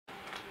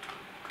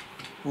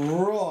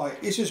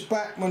Right, this is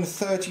Bachmann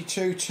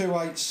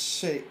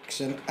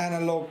 32286, an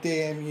analog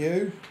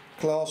DMU,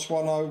 class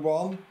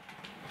 101,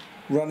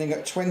 running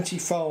at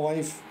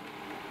 25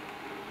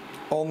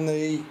 on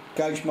the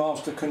Gauge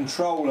Master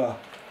controller,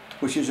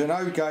 which is an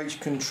O gauge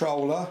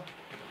controller,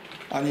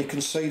 and you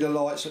can see the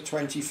lights at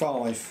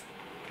 25.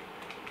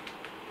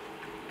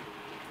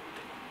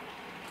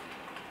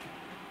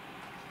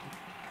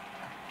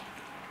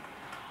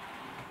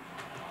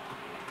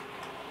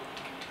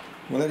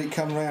 We'll let it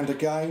come round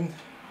again.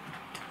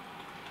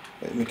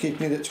 We're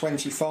keeping it at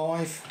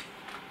 25.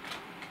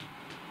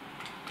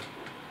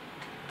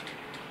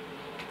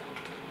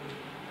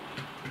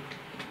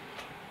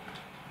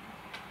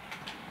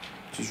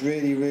 Which is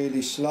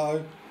really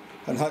slow,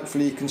 and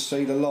hopefully you can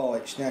see the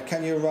lights. Now,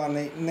 can you run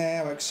it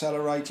now,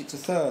 accelerate it to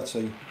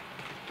 30?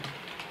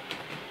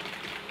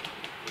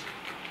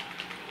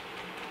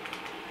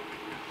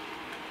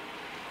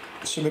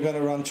 So we're going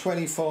to run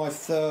 25,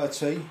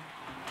 30.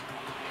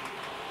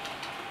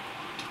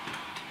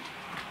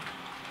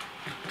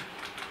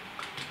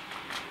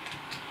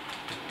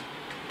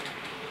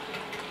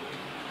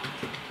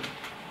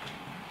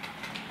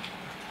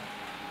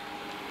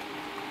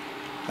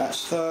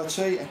 That's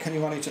 30, and can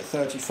you run it at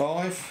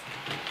 35?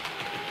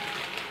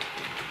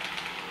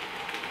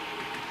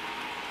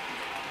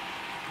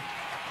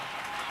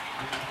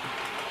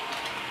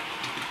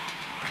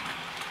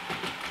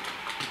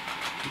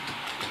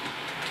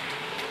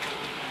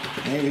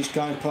 Here he's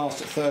going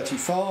past at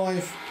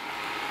 35,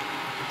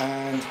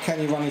 and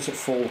can you run it at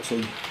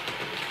 40?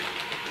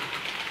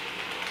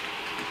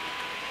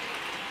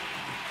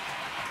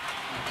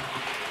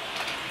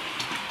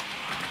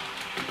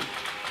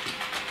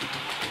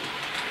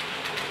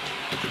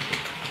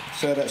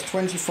 So that's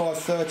 25,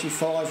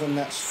 35, and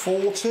that's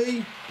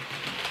 40.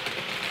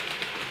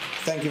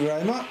 Thank you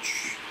very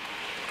much.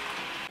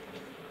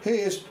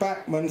 Here's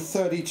Bachmann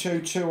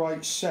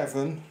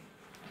 32287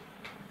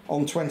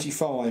 on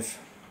 25.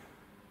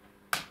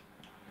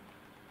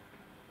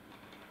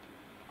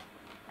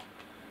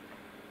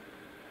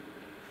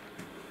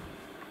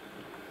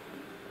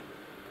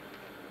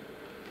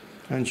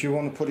 And you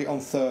want to put it on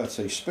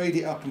 30. Speed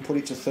it up and put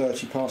it to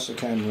 30 past the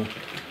camera.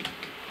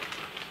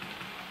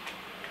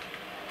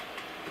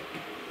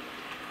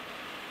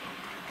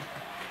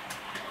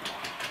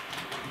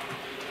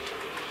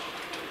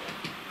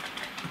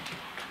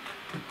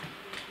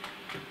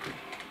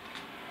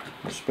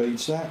 What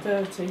speed's that?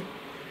 30.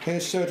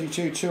 Here's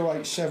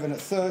 32287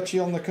 at 30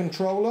 on the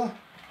controller.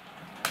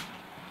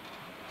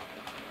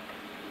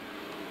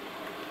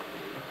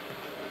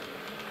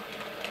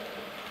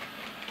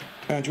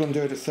 And do you want to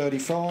do it at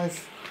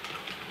 35?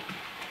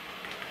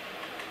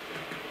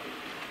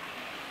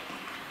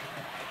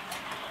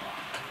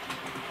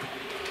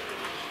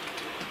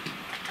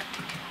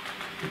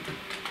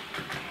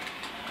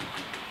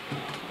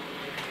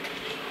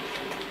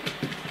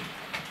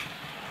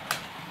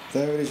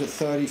 There it is at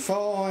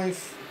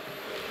 35.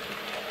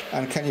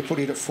 And can you put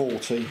it at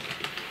 40?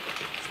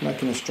 It's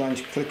making a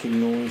strange clicking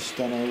noise,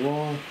 don't know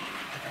why.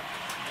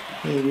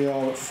 Here we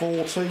are at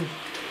 40.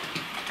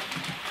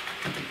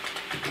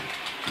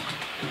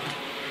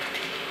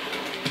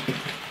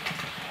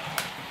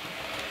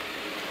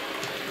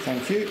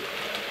 Thank you.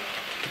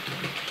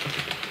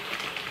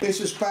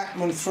 This is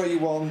Bachmann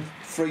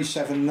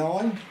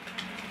 31379.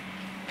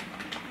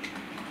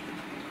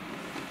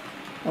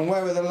 And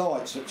where are the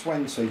lights at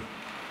 20?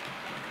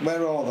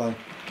 Where are they?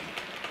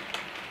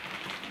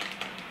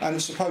 And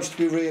it's supposed to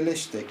be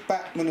realistic.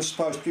 Bachmann is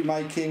supposed to be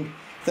making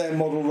their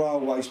model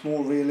railways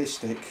more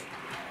realistic.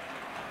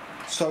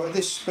 So at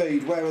this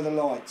speed, where are the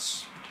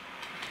lights?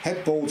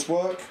 Headboards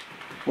work,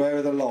 where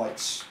are the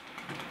lights?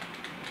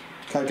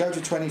 Okay, go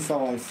to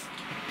 25.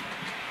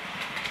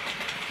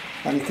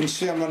 And you can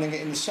see I'm running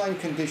it in the same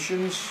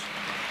conditions.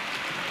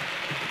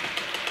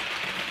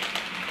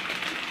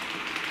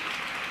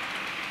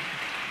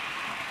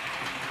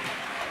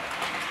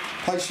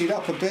 Place it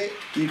up a bit,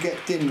 you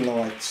get dim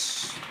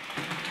lights.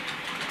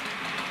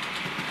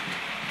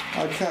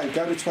 Okay,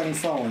 go to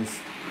 25.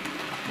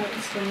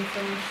 That's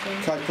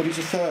 25. Okay, put it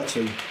to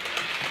 30.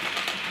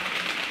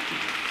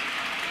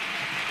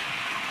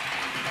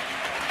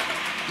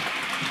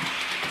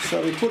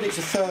 So we put it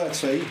to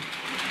 30,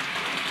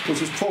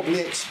 which is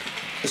probably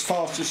as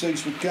fast as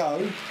these would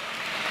go,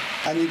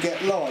 and you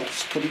get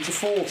lights. Put it to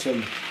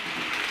 40.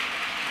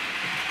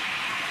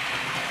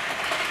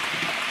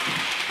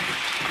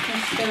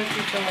 That's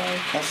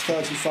 35. That's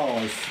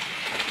 35.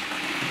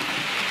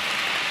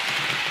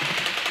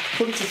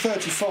 Put it to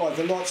 35,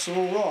 the lights are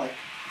alright.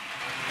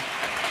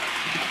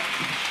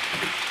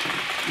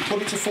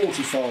 Put it to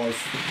 45.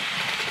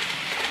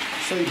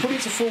 So you put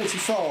it to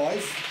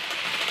 45,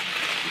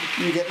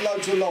 you get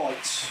loads of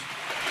lights.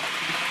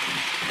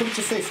 Put it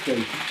to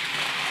 50.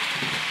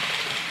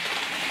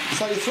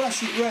 So you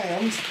thrash it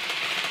round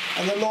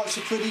and the lights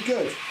are pretty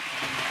good.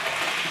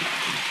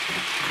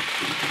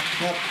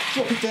 Now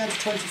drop it down to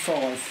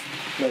 25,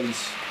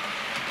 please.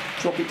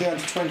 Drop it down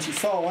to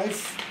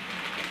 25.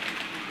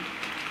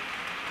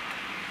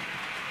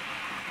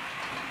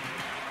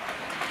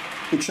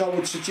 which I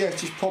would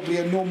suggest is probably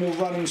a normal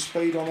running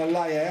speed on a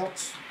layout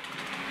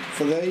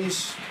for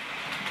these.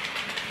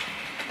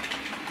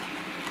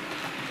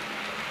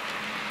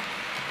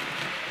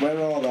 Where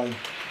are they?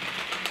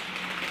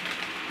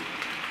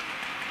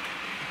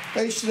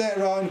 Each to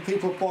their own,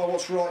 people buy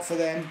what's right for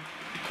them,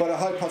 but I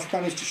hope I've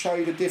managed to show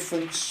you the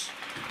difference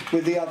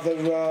with the other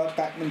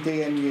Bachmann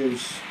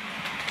DMUs.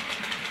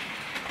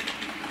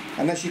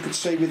 And as you could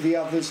see with the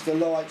others, the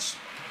lights,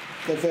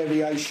 the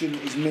variation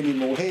is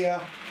minimal. Here,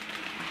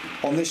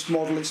 on this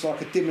model, it's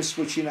like a dimmer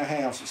switch in a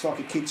house. It's like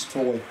a kid's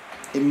toy,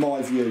 in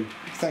my view.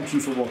 Thank you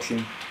for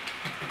watching.